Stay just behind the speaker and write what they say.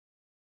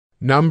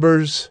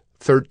Numbers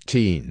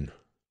 13.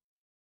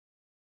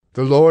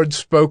 The Lord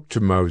spoke to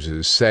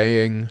Moses,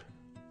 saying,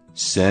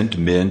 Send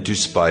men to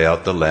spy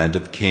out the land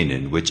of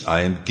Canaan, which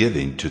I am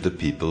giving to the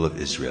people of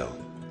Israel.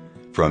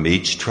 From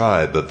each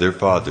tribe of their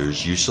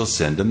fathers you shall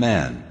send a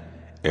man,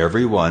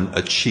 every one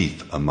a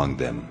chief among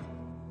them.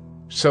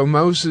 So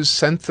Moses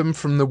sent them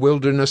from the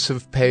wilderness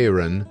of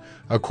Paran,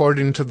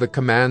 according to the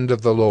command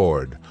of the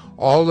Lord,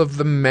 all of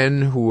the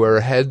men who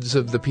were heads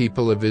of the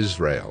people of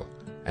Israel,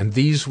 and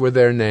these were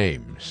their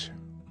names.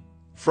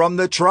 From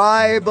the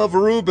tribe of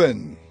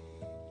Reuben,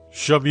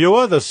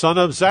 Shammua the son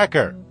of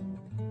Zachar.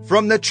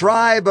 from the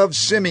tribe of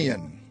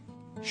Simeon,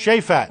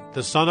 Shaphat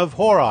the son of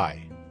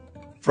Hori.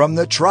 from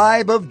the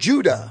tribe of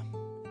Judah,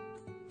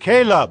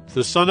 Caleb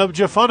the son of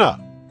Jephunneh.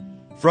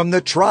 from the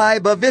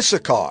tribe of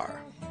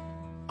Issachar,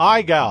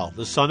 Igal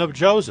the son of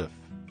Joseph.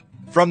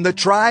 from the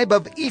tribe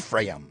of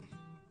Ephraim,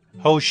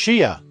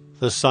 Hoshea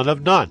the son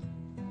of Nun.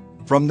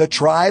 from the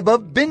tribe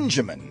of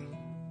Benjamin,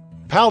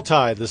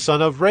 Paltai the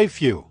son of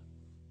Raphu.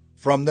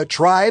 from the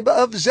tribe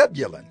of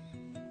Zebulun,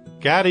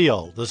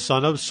 Gadiel the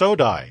son of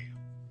Sodai.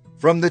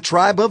 from the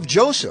tribe of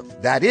Joseph,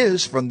 that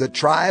is, from the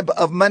tribe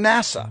of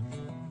Manasseh,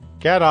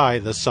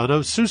 Gadai the son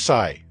of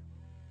Susai.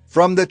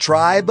 from the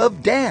tribe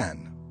of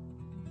Dan,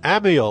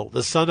 Amiel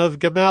the son of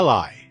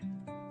Gemalli.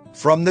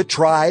 from the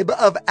tribe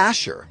of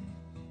Asher,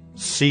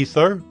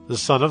 Sether the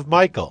son of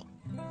Michael.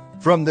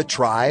 from the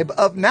tribe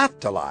of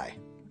Naphtali,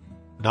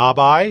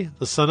 Nabai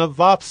the son of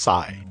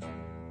Vapsai.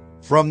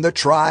 from the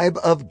tribe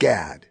of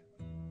Gad,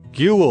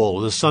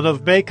 Guel the son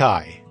of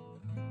Machi.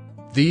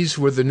 These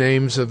were the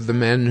names of the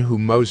men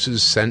whom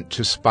Moses sent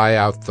to spy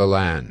out the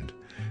land.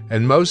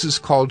 And Moses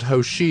called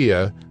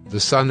Hoshea, the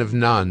son of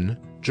Nun,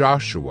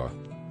 Joshua.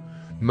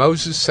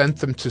 Moses sent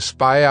them to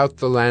spy out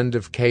the land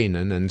of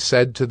Canaan, and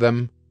said to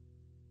them,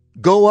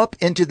 Go up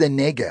into the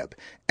Negeb,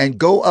 and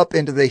go up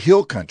into the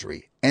hill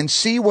country, and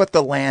see what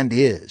the land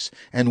is,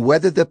 and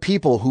whether the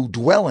people who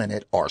dwell in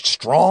it are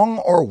strong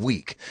or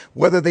weak,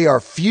 whether they are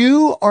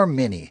few or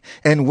many,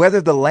 and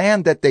whether the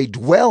land that they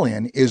dwell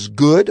in is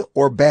good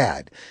or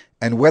bad,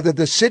 and whether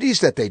the cities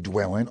that they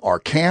dwell in are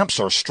camps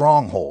or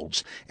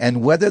strongholds,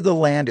 and whether the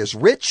land is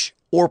rich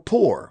or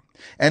poor,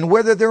 and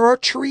whether there are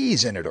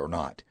trees in it or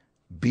not.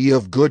 Be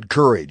of good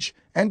courage,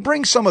 and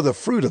bring some of the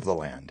fruit of the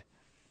land.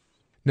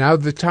 Now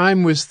the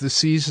time was the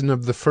season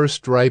of the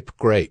first ripe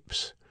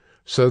grapes.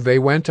 So they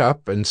went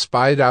up and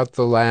spied out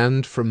the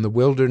land from the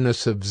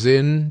wilderness of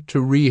Zin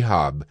to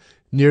Rehob,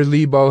 near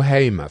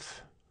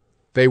Lebo-Hamath.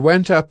 They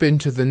went up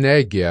into the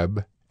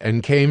Negeb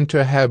and came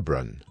to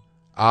Hebron.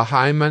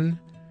 Ahiman,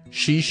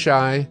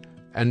 Shishai,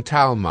 and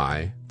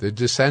Talmai, the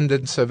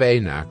descendants of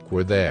Anak,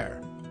 were there.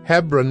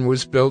 Hebron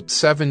was built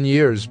 7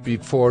 years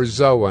before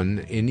Zoan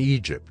in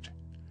Egypt.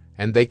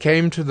 And they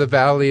came to the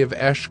valley of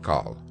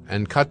Eshcol,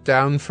 and cut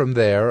down from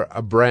there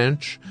a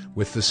branch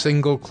with the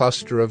single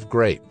cluster of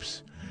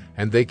grapes.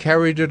 And they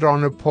carried it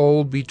on a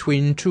pole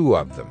between 2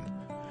 of them.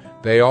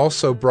 They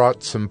also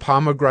brought some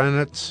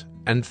pomegranates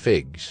and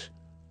figs.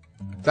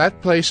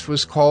 That place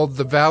was called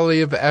the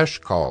Valley of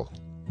Eshcol,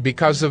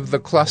 because of the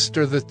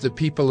cluster that the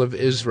people of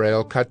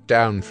Israel cut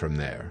down from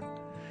there.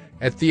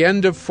 At the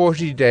end of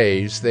 40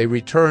 days they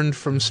returned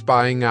from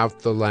spying out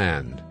the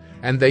land,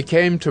 and they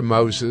came to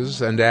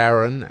Moses and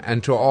Aaron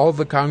and to all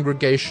the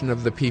congregation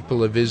of the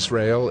people of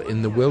Israel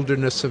in the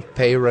wilderness of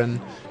Paran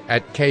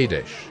at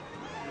Kadesh.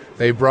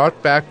 They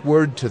brought back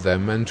word to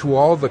them and to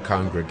all the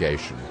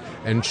congregation,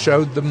 and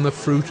showed them the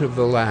fruit of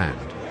the land.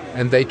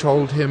 And they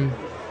told him,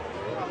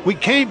 We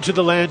came to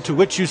the land to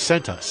which you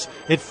sent us.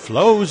 It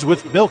flows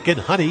with milk and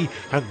honey,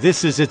 and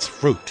this is its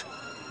fruit.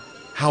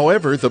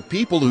 However, the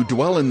people who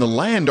dwell in the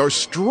land are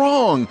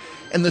strong,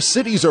 and the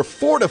cities are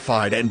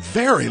fortified and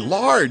very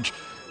large.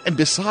 And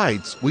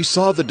besides, we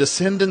saw the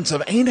descendants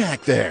of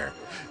Anak there.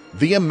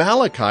 The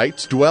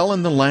Amalekites dwell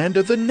in the land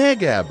of the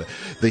Negeb.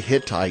 The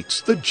Hittites,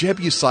 the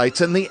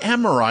Jebusites, and the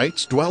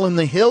Amorites dwell in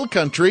the hill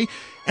country,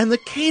 and the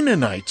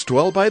Canaanites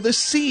dwell by the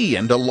sea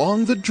and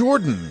along the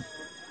Jordan.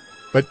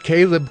 But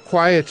Caleb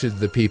quieted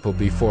the people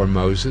before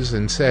Moses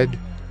and said,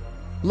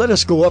 Let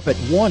us go up at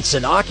once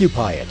and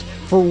occupy it,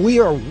 for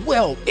we are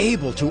well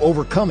able to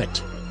overcome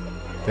it.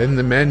 Then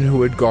the men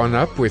who had gone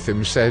up with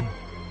him said,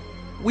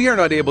 We are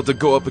not able to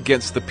go up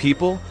against the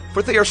people,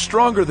 for they are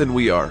stronger than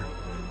we are.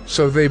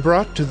 So they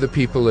brought to the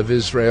people of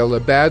Israel a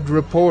bad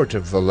report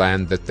of the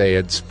land that they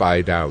had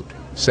spied out,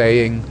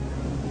 saying,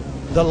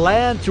 The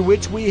land to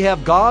which we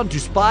have gone to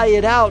spy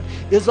it out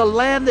is a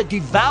land that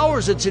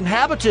devours its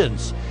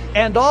inhabitants,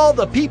 and all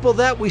the people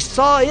that we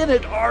saw in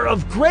it are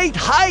of great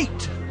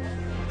height.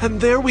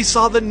 And there we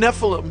saw the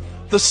Nephilim,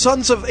 the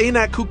sons of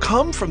Anak who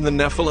come from the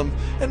Nephilim,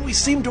 and we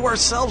seemed to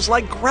ourselves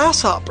like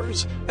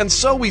grasshoppers, and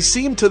so we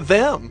seemed to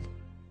them.